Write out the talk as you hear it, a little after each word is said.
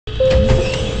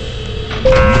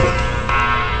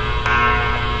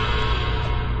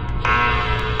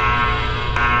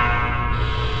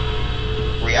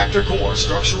for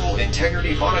structural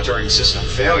integrity monitoring system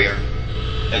failure.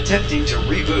 Attempting to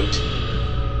reboot.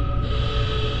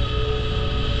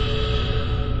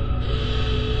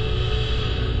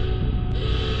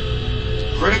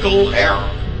 Critical error.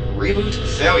 Reboot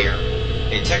failure.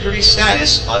 Integrity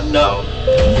status unknown.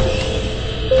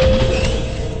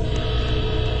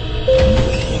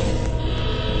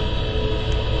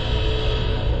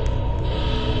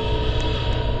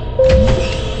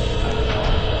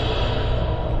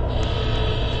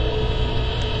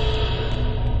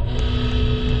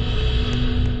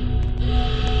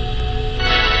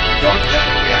 Dark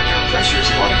matter reactor pressures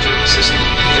monitoring system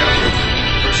failure.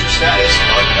 Pressure status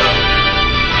unknown.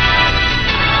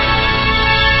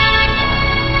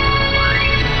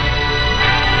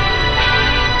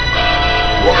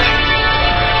 Warning.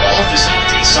 All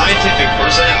facility scientific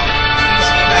personnel, please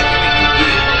evacuate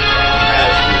immediately. You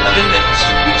have 11 minutes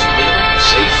to reach minimum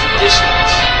safe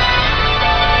distance.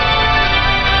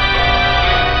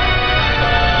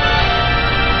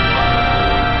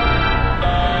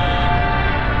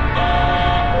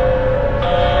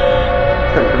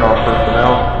 Attention all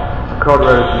personnel. A code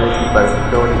red has been issued by the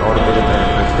Facility Automated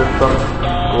Management System.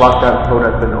 The lockdown code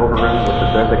has been overridden with the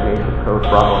designation code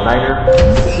Bravo 9er.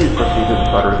 Please proceed to the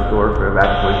shuttering door for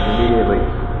evacuation immediately.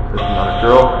 This is not a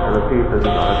drill. I repeat, this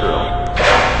is not a drill.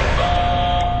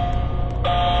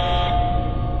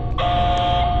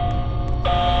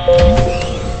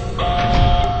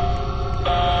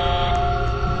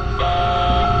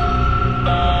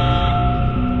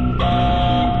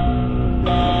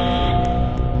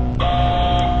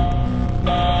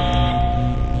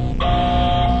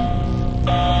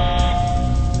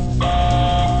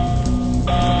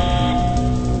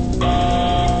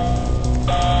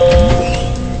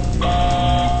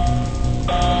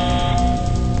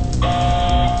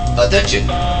 Attention!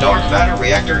 Dark matter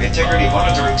reactor integrity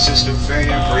monitoring system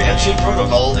failure preemption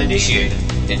protocol initiated.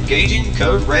 Engaging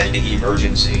code red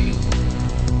emergency.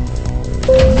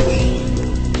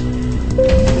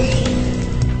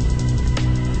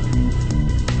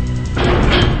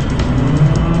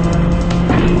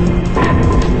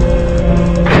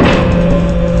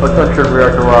 Attention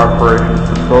reactor operations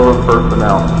controller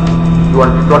personnel. You are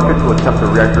instructed to attempt a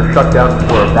reactor shutdown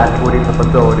before evacuating the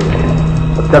facility.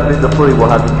 Attempting to flee will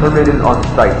have you terminated on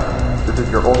site. This is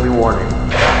your only warning.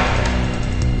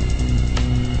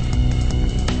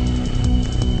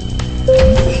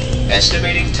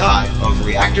 Estimating time of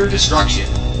reactor destruction.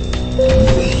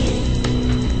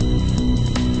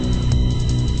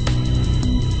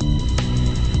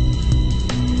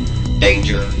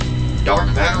 Danger.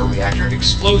 Dark matter reactor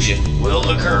explosion will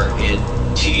occur in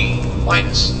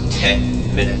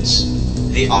T-10 minutes.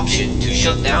 The option to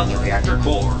shut down the reactor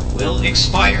core will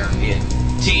expire in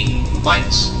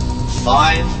T-5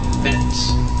 minutes.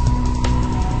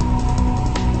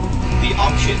 The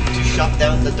option to shut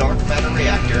down the dark matter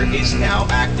reactor is now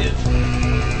active.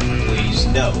 Please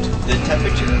note, the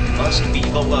temperature must be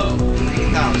below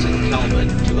 3000 Kelvin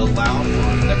to allow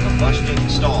for the combustion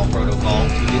stall protocol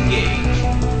to engage.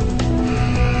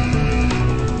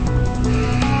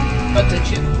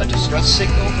 Attention, a distress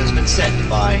signal has been sent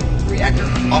by reactor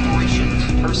operations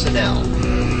personnel.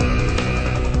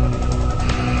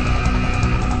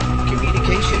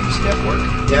 Communications network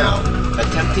down.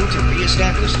 Attempting to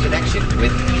re-establish connection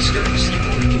with Eastern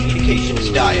Seaboard Communications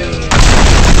diode.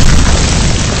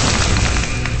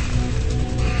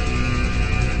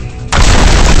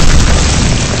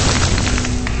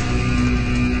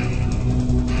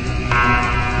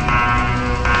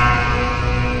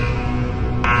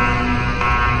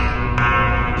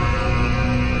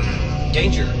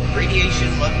 Danger.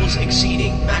 Radiation levels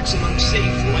exceeding maximum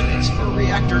safe limits for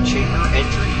reactor chamber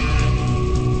entry.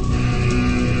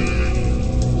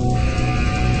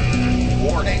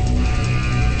 Warning.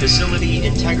 Facility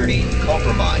integrity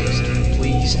compromised.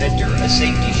 Please enter a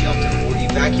safety shelter or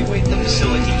evacuate the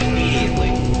facility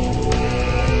immediately.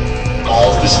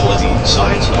 All facility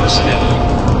science personnel,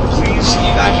 please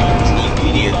evacuate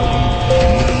immediately.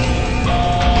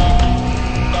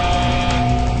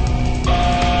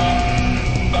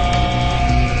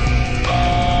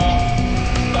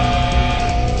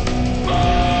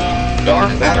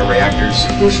 Dark matter reactor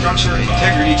superstructure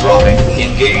integrity dropping.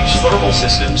 Engage thermal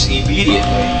systems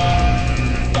immediately.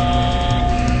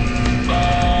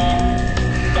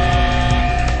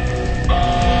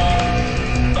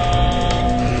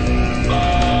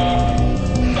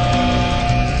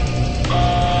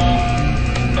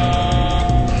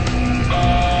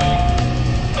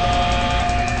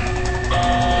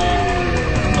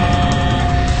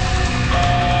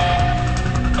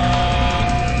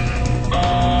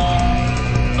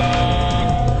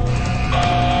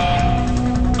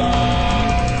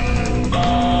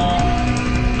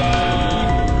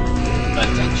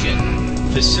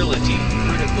 facility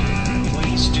critical.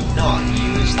 Please do not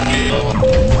use the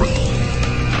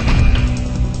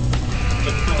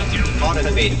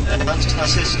automated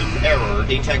system error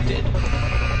detected.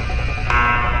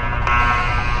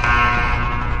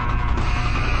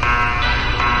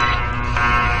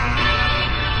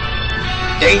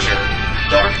 Danger!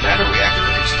 Dark matter reactor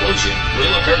explosion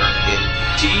will occur in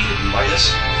T-5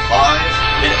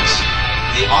 minutes.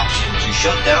 The option to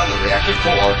shut down the reactor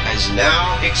core has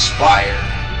now expired.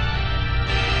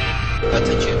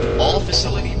 Attention, all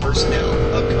facility personnel.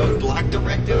 A code black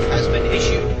directive has been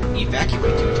issued.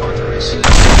 Evacuate to Tartarus.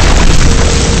 Attention,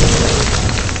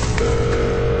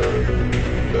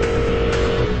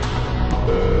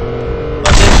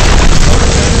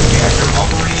 reactor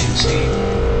operations team.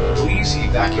 Please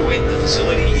evacuate the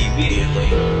facility immediately.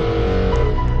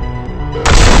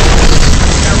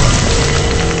 Error.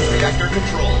 Reactor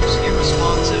controls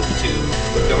irresponsive to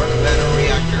dark matter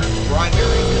reactor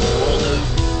primary control node.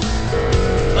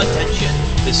 Attention,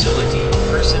 facility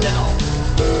personnel.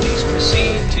 Please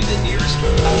proceed to the nearest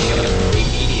location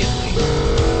immediately.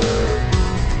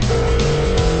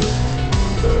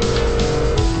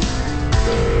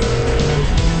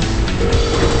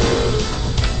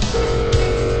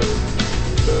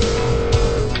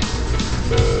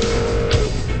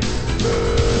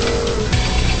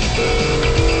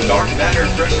 Dark matter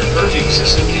pressure purging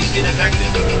system is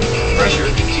ineffective. Pressure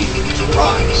continues to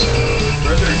rise.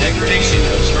 Further degradation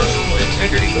of structural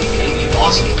integrity may be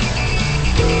possible.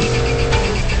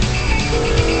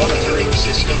 Monitoring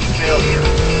system failure.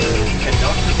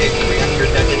 Cannot predict reactor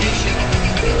detonation.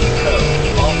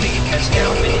 Code faulty has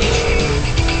now been issued.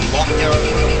 Lockdown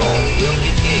protocol will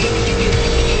engage in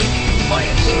T-2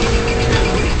 minutes.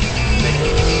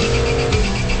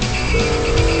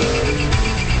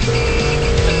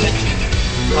 Attention.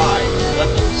 High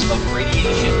levels of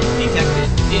radiation detected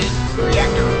in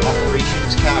reactor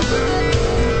operations cavern.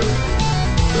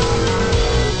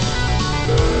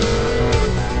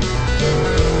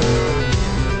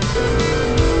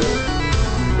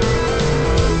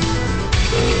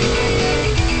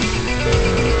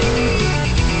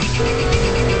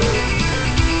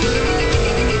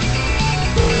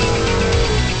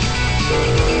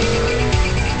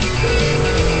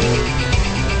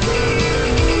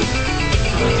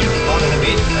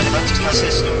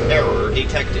 System error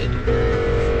detected.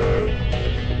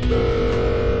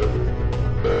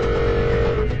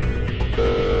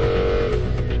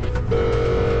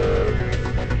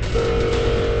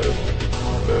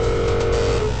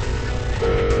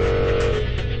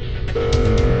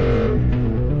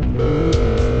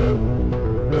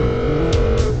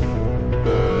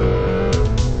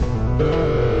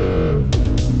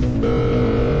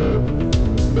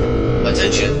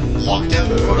 Attention, lockdown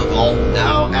protocol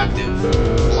now active.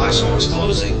 Blast doors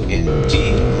closing in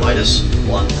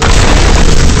T-1.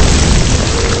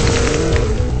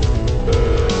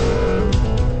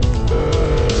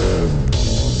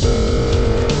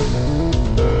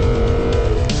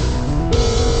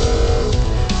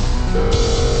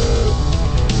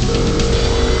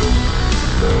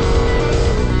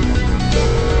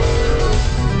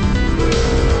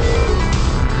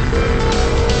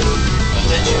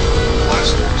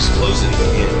 Closing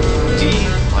in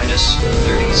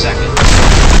T-30 seconds.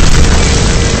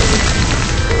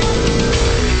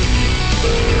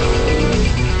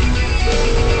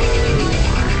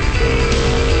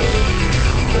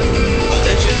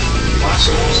 Attention, blast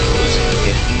doors closing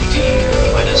in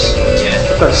T-10 seconds.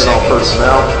 Attention all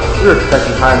personnel. We are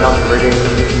expecting high amounts of radiation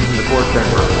emissions from the core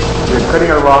chamber. We are cutting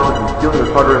our losses and sealing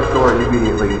the Tartarus door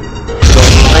immediately. So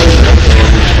remain left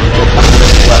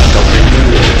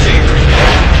immediately.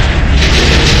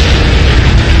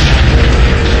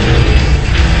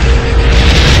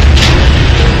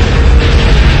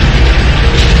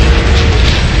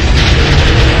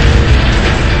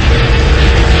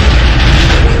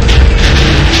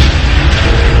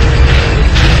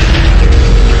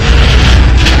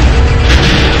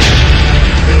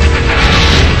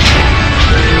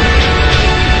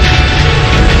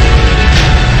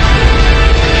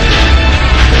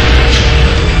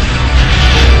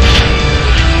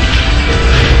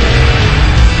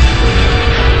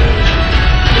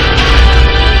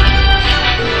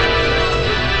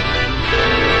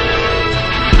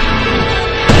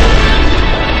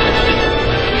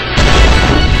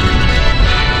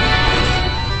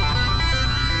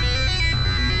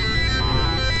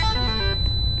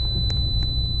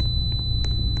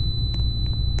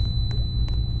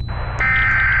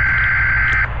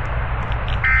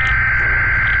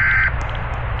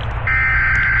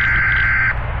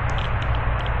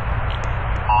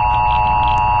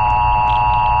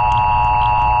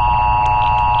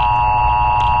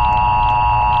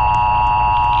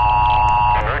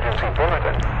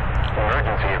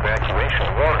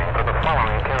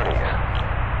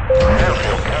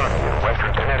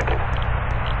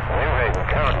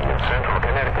 County in central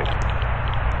Connecticut.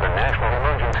 The National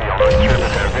Emergency Alert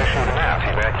Service has issued a mass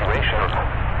evacuation of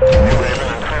New Haven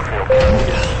and Fairfield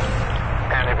counties.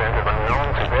 An event of unknown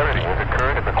severity has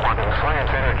occurred at the Quantum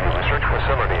Science Energy Research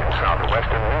Facility in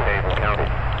southwestern New Haven County.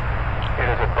 It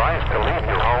is advised to leave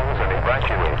your homes and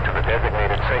evacuate to the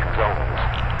designated safe zones.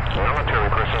 Military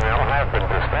personnel have been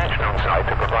dispatched on site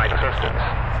to provide assistance.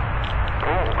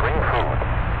 Please bring food,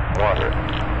 water,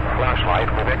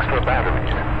 flashlight with extra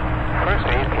batteries, first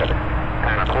aid kit,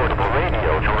 and a portable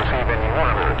radio to receive any war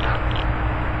alerts.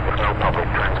 If no public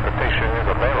transportation is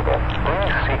available,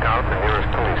 please seek out the nearest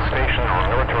police station or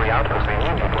military outpost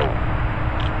immediately.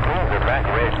 Please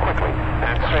evacuate quickly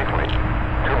and safely.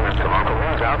 Tune in to local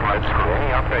news outlets for any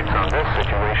updates on this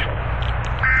situation.